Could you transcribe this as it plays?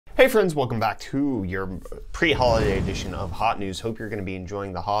Hey friends, welcome back to your pre-holiday edition of Hot News. Hope you're going to be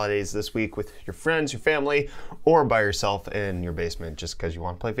enjoying the holidays this week with your friends, your family, or by yourself in your basement just because you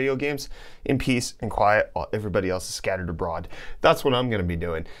want to play video games in peace and quiet while everybody else is scattered abroad. That's what I'm going to be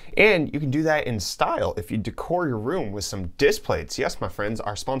doing. And you can do that in style if you decor your room with some displates. Yes, my friends,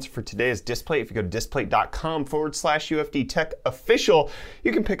 our sponsor for today is Displate. If you go to displate.com/UFD Tech Official,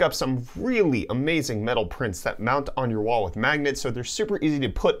 you can pick up some really amazing metal prints that mount on your wall with magnets, so they're super easy to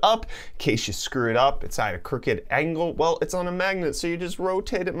put up in case you screw it up. It's at a crooked angle. Well, it's on a magnet, so you just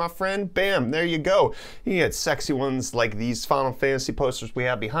rotate it, my friend. Bam, there you go. You get sexy ones like these Final Fantasy posters we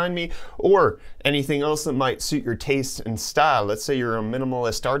have behind me, or anything else that might suit your taste and style. Let's say you're a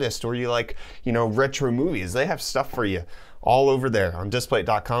minimalist artist or you like, retro movies. They have stuff for you all over there on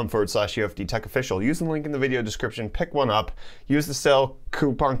displate.com/UFD Tech Official. Use the link in the video description, pick one up, use the sale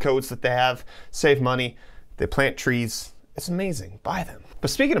coupon codes that they have, save money. They plant trees. It's amazing. Buy them. But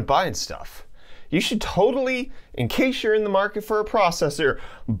speaking of buying stuff, you should totally, in case you're in the market for a processor,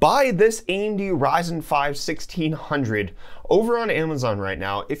 buy this AMD Ryzen 5 1600 over on Amazon right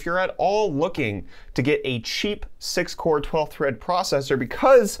now if you're at all looking to get a cheap 6-core 12-thread processor,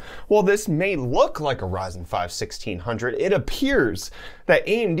 because while this may look like a Ryzen 5 1600, it appears that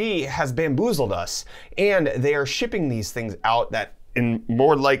AMD has bamboozled us and they are shipping these things out that in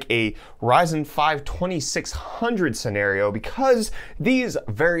more like a Ryzen 5 2600 scenario, because these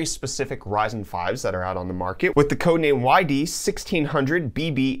very specific Ryzen 5s that are out on the market with the codename YD 1600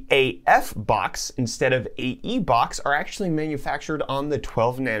 BBAF box instead of AE box are actually manufactured on the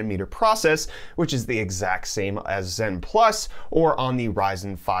 12nm process, which is the exact same as Zen Plus, or on the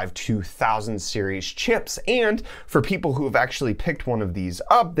Ryzen 5 2000 series chips. And for people who have actually picked one of these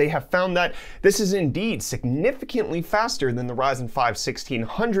up, they have found that this is indeed significantly faster than the Ryzen 5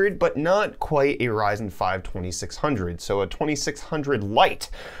 1600, but not quite a Ryzen 5 2600, so a 2600 Lite.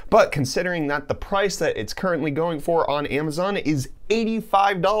 But considering that the price that it's currently going for on Amazon is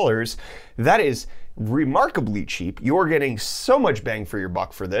 $85, that is remarkably cheap. You're getting so much bang for your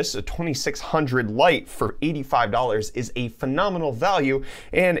buck for this. A 2600 Lite for $85 is a phenomenal value,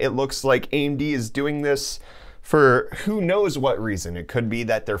 and it looks like AMD is doing this for who knows what reason. It could be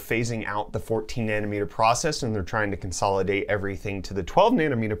that they're phasing out the 14nm process and they're trying to consolidate everything to the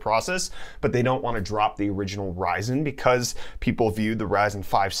 12nm process, but they don't want to drop the original Ryzen because people view the Ryzen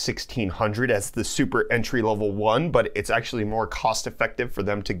 5 1600 as the super entry-level one, but it's actually more cost-effective for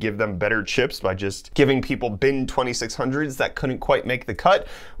them to give them better chips by just giving people bin 2600s that couldn't quite make the cut,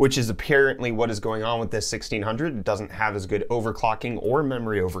 which is apparently what is going on with this 1600. It doesn't have as good overclocking or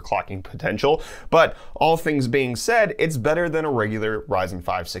memory overclocking potential, but all things being said, it's better than a regular Ryzen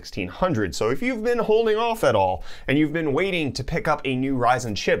 5 1600. So if you've been holding off at all and you've been waiting to pick up a new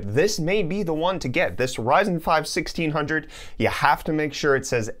Ryzen chip, this may be the one to get. This Ryzen 5 1600, you have to make sure it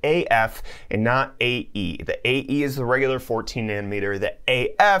says AF and not AE. The AE is the regular 14nm. The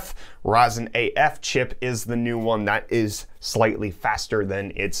AF, Ryzen AF chip, is the new one that is slightly faster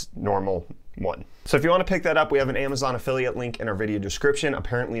than its normal one. So if you want to pick that up, we have an Amazon affiliate link in our video description.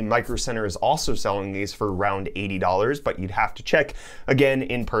 Apparently Micro Center is also selling these for around $80, but you'd have to check again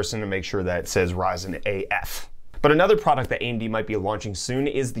in person to make sure that it says Ryzen AF. But another product that AMD might be launching soon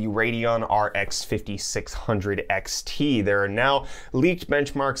is the Radeon RX 5600 XT. There are now leaked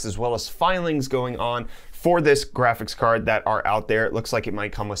benchmarks as well as filings going on for this graphics card that are out there. It looks like it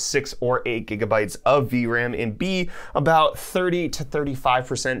might come with 6 or 8 gigabytes of VRAM and be about 30 to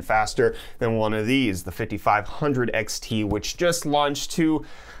 35% faster than one of these, the 5500 XT, which just launched to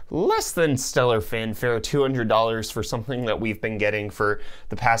less than stellar fanfare, $200 for something that we've been getting for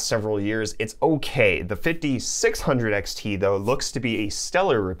the past several years. It's okay. The 5600 XT, though, looks to be a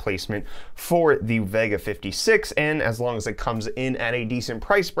stellar replacement for the Vega 56, and as long as it comes in at a decent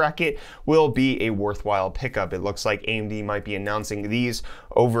price bracket, will be a worthwhile pickup. It looks like AMD might be announcing these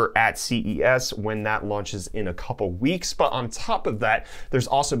over at CES when that launches in a couple weeks. But on top of that, there's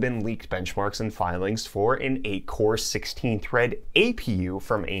also been leaked benchmarks and filings for an 8-core 16-thread APU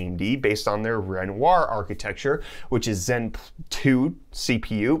from AMD based on their Renoir architecture, which is Zen 2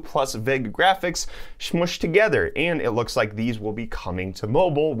 CPU plus Vega graphics smushed together. And it looks like these will be coming to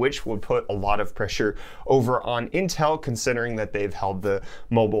mobile, which would put a lot of pressure over on Intel, considering that they've held the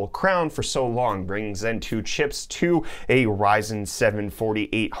mobile crown for so long. Bringing Zen 2 chips to a Ryzen 7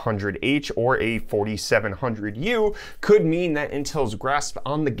 4800H or a 4700U could mean that Intel's grasp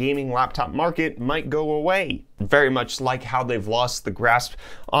on the gaming laptop market might go away. Very much like how they've lost the grasp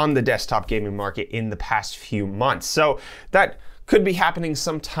on the desktop gaming market in the past few months. So that could be happening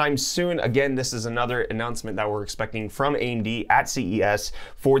sometime soon. Again, this is another announcement that we're expecting from AMD at CES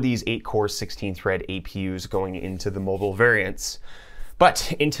for these 8-core 16-thread APUs going into the mobile variants.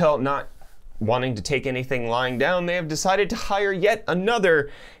 But Intel, not wanting to take anything lying down, they have decided to hire yet another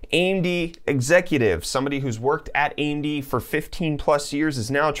AMD executive. Somebody who's worked at AMD for 15 plus years is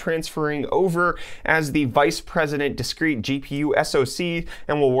now transferring over as the vice president discrete GPU SoC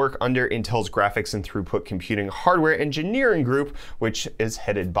and will work under Intel's graphics and throughput computing hardware engineering group, which is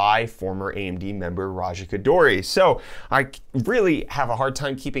headed by former AMD member Raja Koduri. So I really have a hard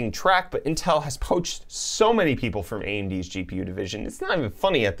time keeping track, but Intel has poached so many people from AMD's GPU division. It's not even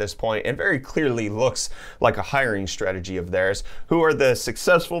funny at this point, and very clearly looks like a hiring strategy of theirs. Who are the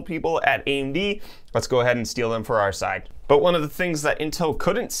successful people at AMD? Let's go ahead and steal them for our side. But one of the things that Intel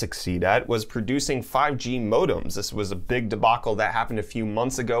couldn't succeed at was producing 5G modems. This was a big debacle that happened a few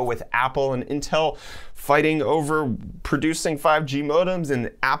months ago with Apple and Intel fighting over producing 5G modems, and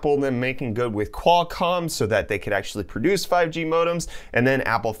Apple then making good with Qualcomm so that they could actually produce 5G modems, and then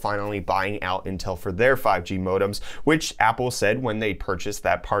Apple finally buying out Intel for their 5G modems, which Apple said when they purchased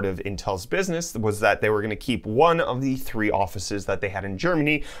that part of Intel's business was that they were going to keep one of the 3 offices that they had in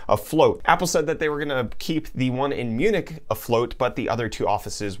Germany afloat. Apple said that they were going to keep the one in Munich afloat, but the other 2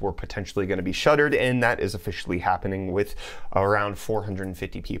 offices were potentially going to be shuttered, and that is officially happening with around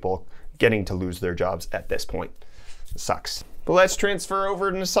 450 people getting to lose their jobs at this point. It sucks. But let's transfer over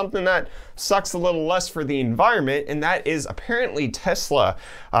into something that sucks a little less for the environment, and that is apparently Tesla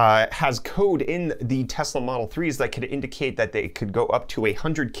has code in the Tesla Model 3s that could indicate that they could go up to a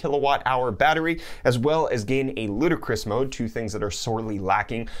 100 kilowatt hour battery, as well as gain a ludicrous mode, 2 things that are sorely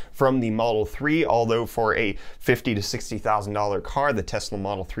lacking from the Model 3, although for a $50,000 to $60,000 car, the Tesla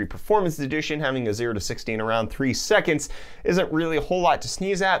Model 3 Performance Edition, having a 0 to 60 in around 3 seconds isn't really a whole lot to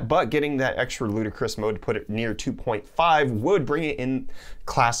sneeze at, but getting that extra ludicrous mode to put it near 2.5 would bring it in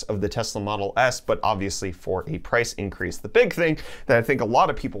class of the Tesla Model S, but obviously for a price increase. The big thing that I think a lot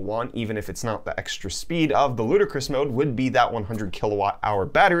of people want, even if it's not the extra speed of the ludicrous mode, would be that 100 kilowatt hour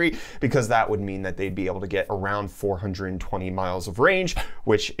battery, because that would mean that they'd be able to get around 420 miles of range,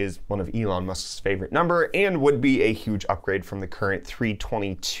 which is one of Elon Musk's favorite number, and would be a huge upgrade from the current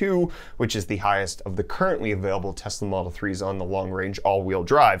 322, which is the highest of the currently available Tesla Model 3s on the long range all-wheel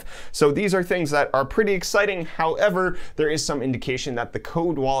drive. So these are things that are pretty exciting. However, there is some indication that the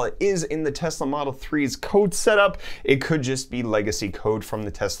code, while it is in the Tesla Model 3's code setup, it could just be legacy code from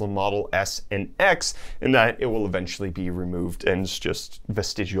the Tesla Model S and X, and that it will eventually be removed and it's just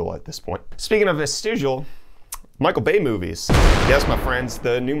vestigial at this point. Speaking of vestigial, Michael Bay movies. Yes, my friends,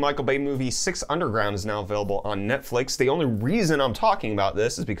 the new Michael Bay movie 6 Underground is now available on Netflix. The only reason I'm talking about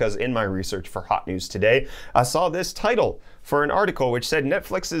this is because in my research for Hot News Today, I saw this title for an article which said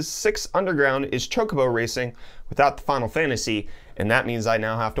Netflix's 6 Underground is Chocobo racing without the Final Fantasy, and that means I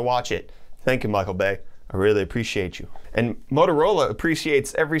now have to watch it. Thank you, Michael Bay. I really appreciate you. And Motorola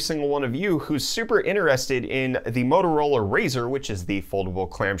appreciates every single one of you who's super interested in the Motorola Razr, which is the foldable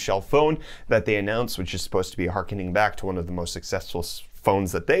clamshell phone that they announced, which is supposed to be harkening back to one of the most successful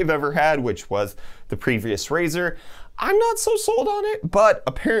phones that they've ever had, which was the previous Razr. I'm not so sold on it, but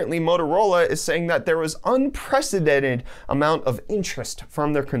apparently Motorola is saying that there was unprecedented amount of interest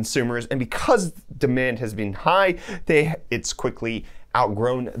from their consumers, and because demand has been high, it's quickly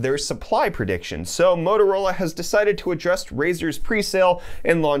outgrown their supply predictions. So Motorola has decided to adjust Razr's pre-sale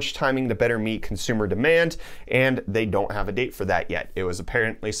and launch timing to better meet consumer demand, and they don't have a date for that yet. It was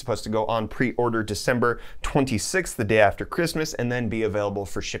apparently supposed to go on pre-order December 26th, the day after Christmas, and then be available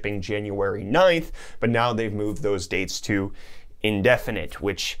for shipping January 9th, but now they've moved those dates to indefinite,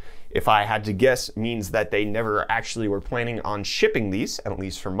 which, if I had to guess, means that they never actually were planning on shipping these. At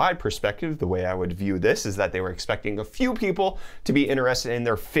least from my perspective, the way I would view this is that they were expecting a few people to be interested in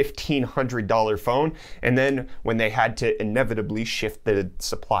their $1,500 phone, and then when they had to inevitably shift the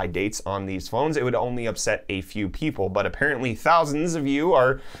supply dates on these phones, it would only upset a few people. But apparently thousands of you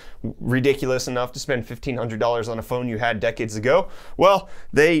are ridiculous enough to spend $1,500 on a phone you had decades ago. Well,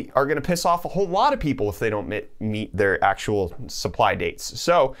 they are going to piss off a whole lot of people if they don't meet their actual supply dates.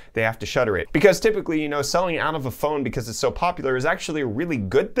 So they have to shutter it. Because typically, you know, selling out of a phone because it's so popular is actually a really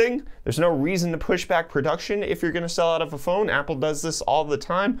good thing. There's no reason to push back production if you're going to sell out of a phone. Apple does this all the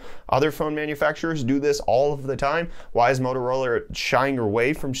time. Other phone manufacturers do this all of the time. Why is Motorola shying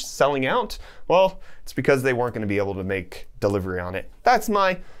away from selling out? Well, it's because they weren't going to be able to make delivery on it. That's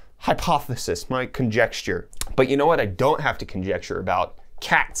my hypothesis, my conjecture. But you know what I don't have to conjecture about?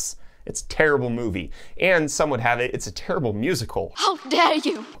 Cats. It's a terrible movie. And some would have it, it's a terrible musical. How dare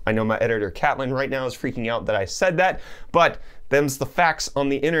you! I know my editor Catlin right now is freaking out that I said that, but them's the facts on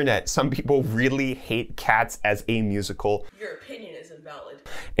the internet. Some people really hate Cats as a musical. Your opinion is invalid.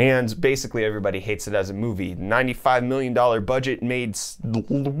 And basically everybody hates it as a movie. $95 million budget, made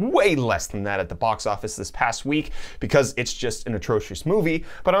way less than that at the box office this past week because it's just an atrocious movie.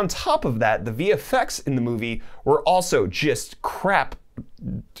 But on top of that, the VFX in the movie were also just crap,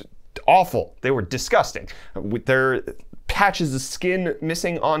 awful. They were disgusting. With their patches of skin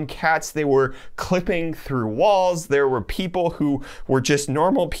missing on cats, they were clipping through walls. There were people who were just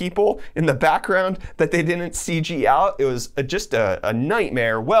normal people in the background that they didn't CG out. It was just a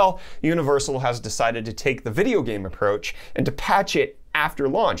nightmare. Well, Universal has decided to take the video game approach and to patch it after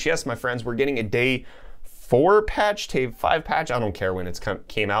launch. Yes, my friends, we're getting a day 4 patch, day 5 patch, I don't care when it's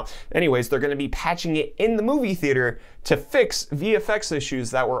came out. Anyways, they're gonna be patching it in the movie theater to fix VFX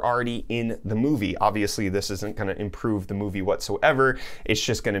issues that were already in the movie. Obviously, this isn't gonna improve the movie whatsoever. It's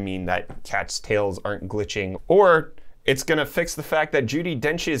just gonna mean that cats' tails aren't glitching, or it's gonna fix the fact that Judi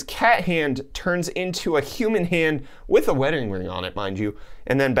Dench's cat hand turns into a human hand with a wedding ring on it, mind you,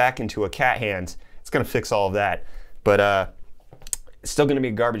 and then back into a cat hand. It's gonna fix all of that. But it's still going to be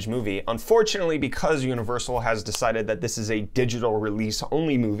a garbage movie. Unfortunately, because Universal has decided that this is a digital release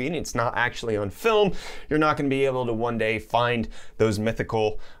only movie and it's not actually on film, you're not going to be able to one day find those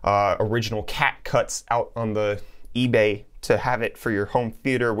mythical original cat cuts out on the eBay to have it for your home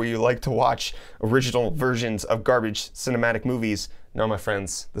theater where you like to watch original versions of garbage cinematic movies. No, my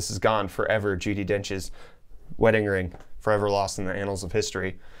friends, this is gone forever. Judi Dench's wedding ring, forever lost in the annals of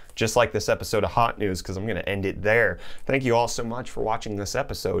history. Just like this episode of Hot News, because I'm going to end it there. Thank you all so much for watching this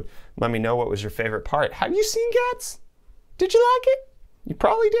episode. Let me know what was your favorite part. Have you seen Cats? Did you like it? You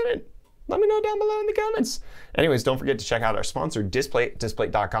probably didn't. Let me know down below in the comments. Anyways, don't forget to check out our sponsor, Displate,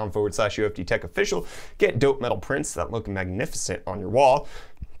 displate.com/UFDTechOfficial. Get dope metal prints that look magnificent on your wall.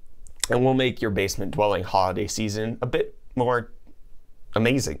 And we'll make your basement dwelling holiday season a bit more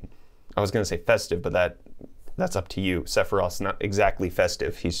amazing. I was going to say festive, but that's up to you. Sephiroth's not exactly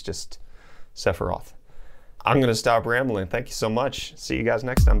festive. He's just Sephiroth. I'm going to stop rambling. Thank you so much. See you guys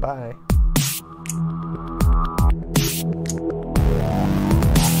next time. Bye.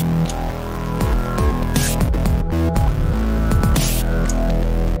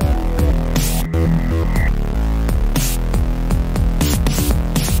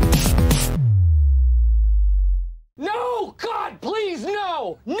 No! God, please,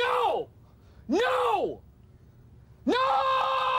 no! No! No! No!